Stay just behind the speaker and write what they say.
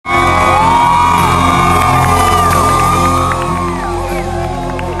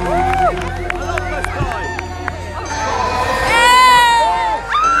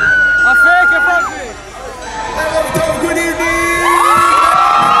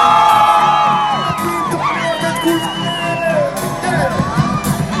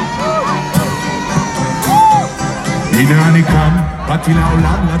הנה אני כאן, באתי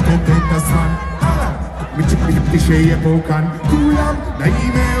לעולם לתת את הזמן. מצ'קתי שיהיה פה כאן כולם,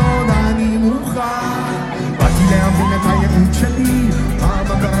 נעים מאוד אני מוכן. באתי להבין את הייעוד שלי, מה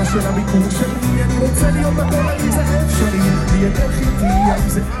המטרה של הביקור שלי. אני רוצה להיות בכל האם זה אפשרי, להיות איך איתי, האם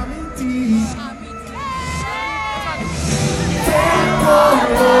זה אמיתי. תקום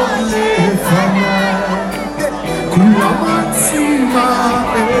לפניי, כולם רצים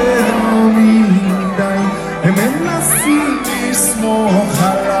מהר מדי, הם מנסים לסמוך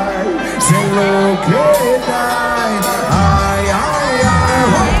עליי, זה לא כדאי. איי איי איי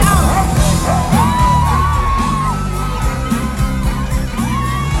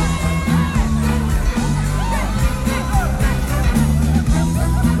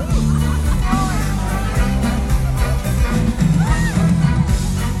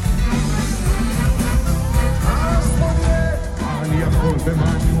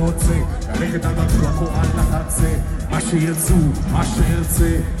ומה אני רוצה, ללכת עד הדרך או על לחצה, מה שירצו, מה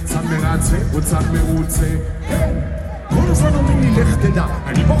שירצה, צד מרצה או צד מרוצה. כל הזמן אומרים לי לך תדע,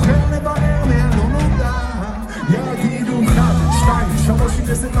 אני בוחר לבאר מהלא נודע. יגידו 1, 2, 3 עם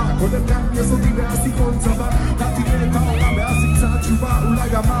איזה מה, קודם גם יסודי ועשי כל צבא. באתי את העולם ואז ימצא תשובה, אולי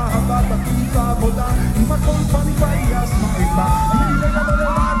גם אהבה תתחיל בעבודה. אם הכל כבר נקבעי אז מה אתבע, אני לגמרי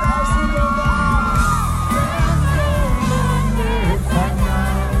לבד אז הוא לא בא.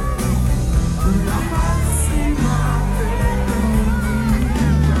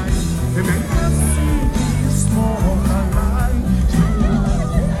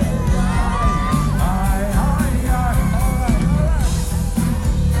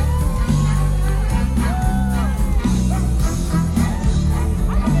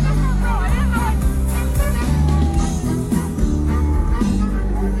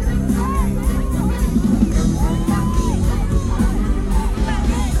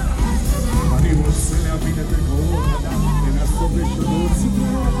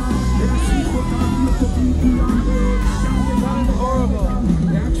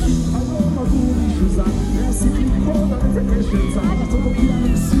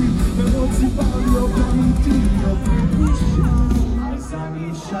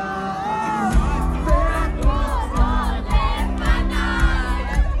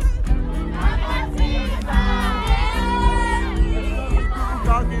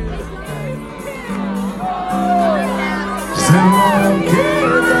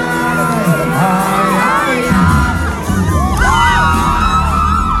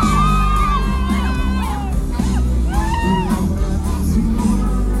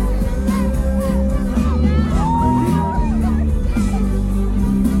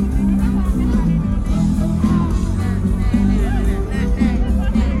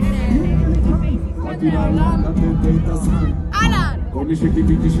 כל מי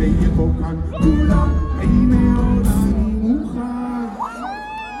שקיוויתי שיהיה פה כאן כולם, הנה עוד אני מוכן.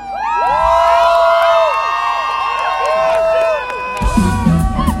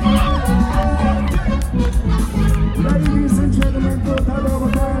 Ladies and gentlemen, תודה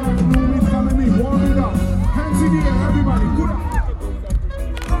רבה, אנחנו מתחממים, warm it up. Hands in the air, everybody, good up.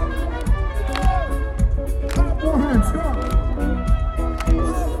 Clap your hands, come on.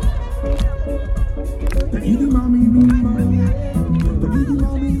 תגידי מאמי נו מה יהיה, תגידי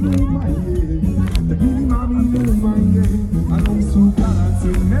מאמי נו מה יהיה, תגידי מאמי נו מה יהיה, אני לא מסוגל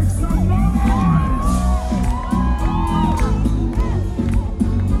לצאת next time.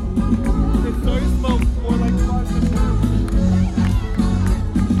 It's no smoke, more like fun.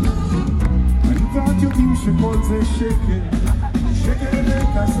 אני ואת יודעים שכל זה שקר, שקר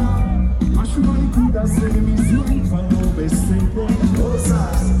וכזב, משהו בליכוד הזה מזמן כבר לא בסדר, לא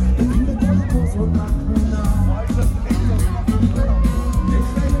זז, תגיד לטלפון זאת התמונה.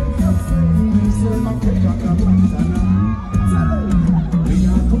 זה מכה רק בקטנה,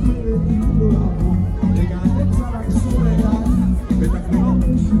 רגע את אומרת לי לא עבור, רגע את אצה רק סוריה, ותקנות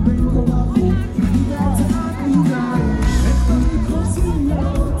בין כל החור, ואת זה את מודעת, איך תמיד חוזרים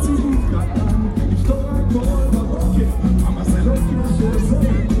לעוד צירוף קטן, לפתור הכל בבוקר, אבל זה לא קשר, זה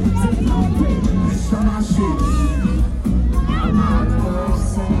תרפא, נשמה שלי, על מה את לא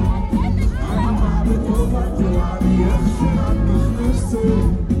עושה, אני בא בטובתו, אני איך שאת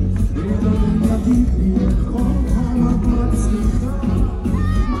נכנסת, תגידי איך כל את מצליחה,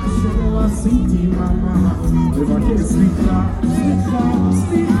 מה שלא עשיתי מאמה, לבקש סליחה, סליחה,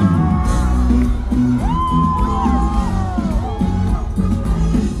 סליחה.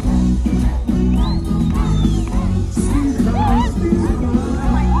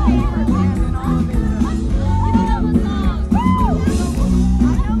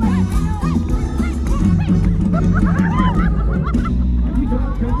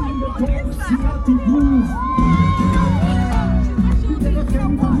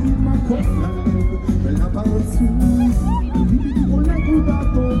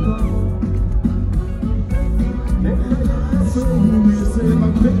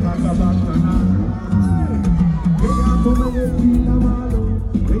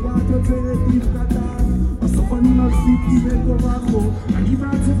 עשיתי בתוכחו, אני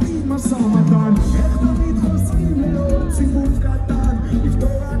בעצמי משא ומתן, איך תמיד חוזרים לעוד סיבוב קטן, לפתור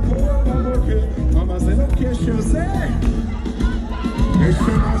הכל בבוקר, ממה זה לא קשר, זה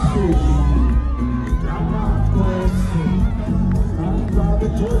נשמה שלי, למה את כועסת? את באה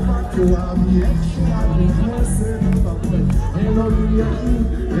בטובה תאהבי איך שאת נכנסת בבית, אלוהים יגיד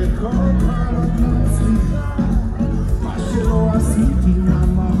וכל פעם את מצליחה, מה שלא עשיתי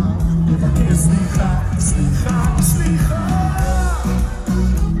למה מבקש סליחה, סליחה, סליחה.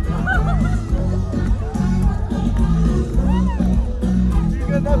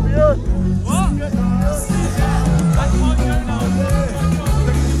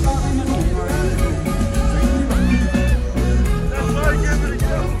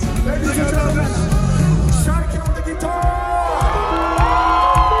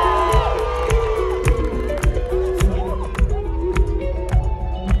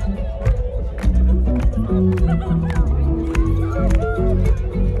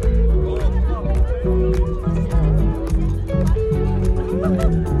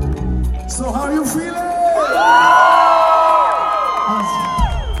 So how you feeling?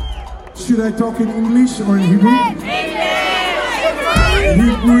 Should I talk in English or in Hebrew?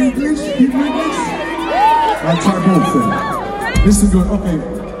 Hebrew English? Hebrew English? I'll try both then. Listen good, okay.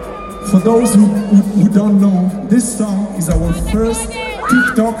 For those who don't know, this song is our first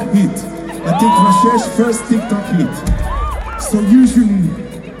TikTok hit. Hatikva first TikTok hit. So usually,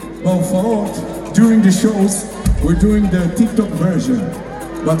 well, for all, during the shows, we're doing the TikTok version.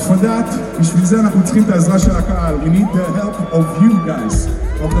 But for that, בשביל זה אנחנו צריכים את העזרה של הקהל. We need the help of you guys,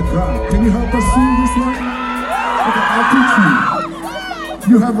 of the crowd. Can you help us sing this one? Okay, I'll teach you.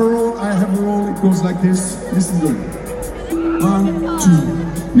 You have a roll, I have a roll, it goes like this. Listen good. 1, 2.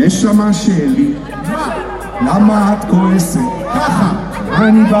 נשמה שלי, למה את כועסת? ככה.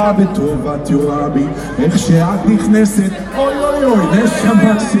 אני בא בטובה תראי בי, איך שאת נכנסת. אוי אוי אוי,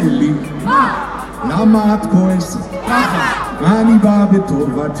 נשמה שלי, למה את כועסת? ככה. אני בא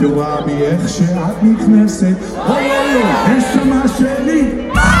בטובה תראי בי, איך שאת נכנסת. אוי אוי אוי, נשמה שלי,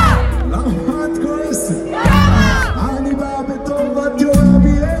 למה את כועסת? אני בא בטובה תראי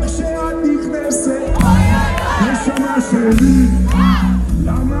בי, איך שאת נכנסת. נשמה שלי,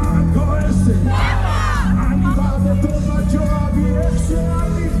 למה את כועסת? אני בא בטובה תראי בי, איך שאת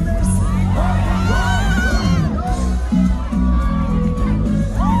נכנסת.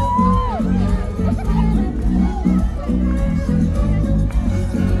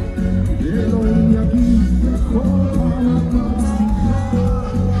 אלוהים יגיד וכל פעם את מצליחה,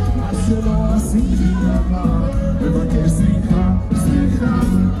 מה שלא עשיתי למה מבקש סליחה, סליחה.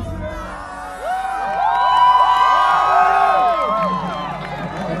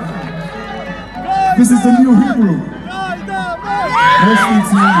 This is the new Hebrew. Mostly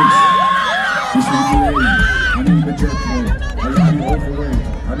it's English. בשביל אני בג'טרי, הייתי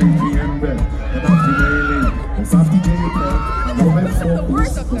overweight, עליתי אמבר, כתבתי מיילים, הוספתי גייפר, לא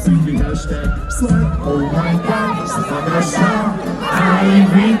בפוקוס, תוסיפי השטג, סלאק, אומייגאד, שפה חדשה,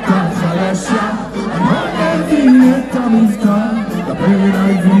 העברית החלשה, אני לא מבין את המבטא, דבר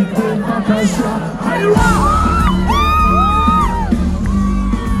אליי עברית בבקשה, היווה!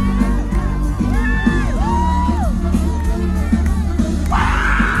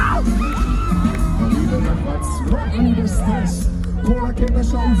 אני בסטרס, כל הקטע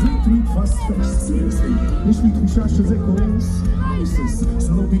שהעברית מתפספס. יש לי תחושה שזה כועס,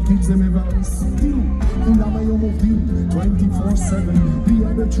 זה לא ביג, זה מבאס. תראו, כולם היום עובדים 24/7, בלי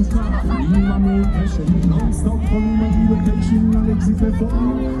הרבה תשוקה, עם המעוקשת, נונסטופ חולים הרילוקיישן, על אקזיט רפואה,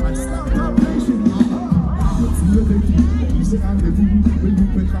 על סטארט-אפ ניישן. יוצאים לדייטים, איזה רנדבו,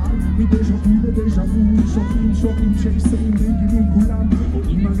 בלופ אחד, מדז'ה וו לדז'ה וו, שוקים, שייסרים, רגילים כולם,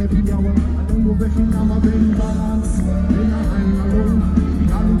 רואים על every hour, הלונגו בחינם הבן בלנס, בין העין הלון,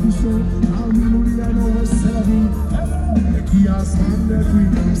 ריאליטי שואו, האמינו לי אני לא סלבים, הגיע הזמן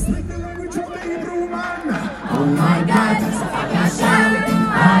להבין, סליק the language of the Hebrew man. Oh my God, שפה קשה,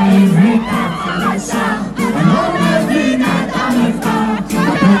 העברית החדשה, אני לא מבין את המבטא,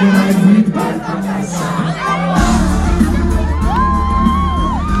 דבר אליי עברית בבקשה.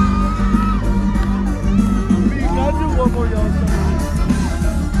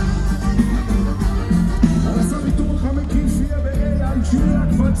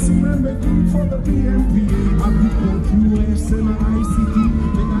 I'm begging for the PMP. I'm people QS and ICT.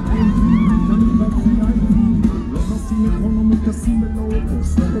 They got MP, don't even VIP. Los así económica, así me lo opos.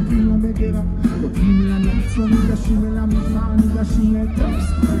 Lo que la me queda, lo que me la nazo, ni la shime la mitad, ni la shime taps.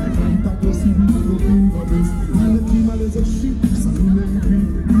 I can't talk to see people for this. Ni la clima les a shit, salud de MP.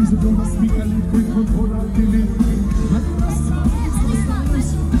 These are the speaker, lead quick control, I'll deliver.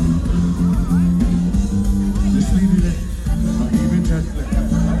 Just leave it.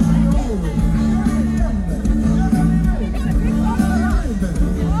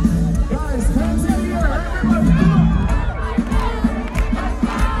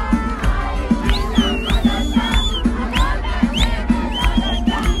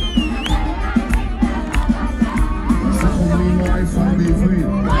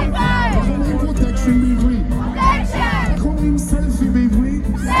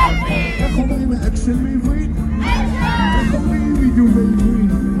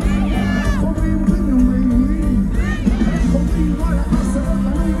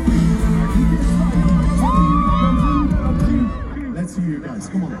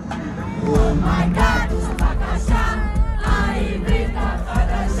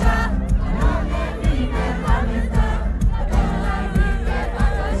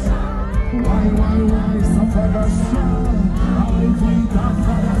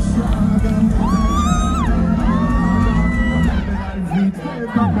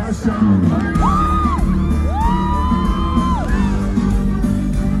 passion.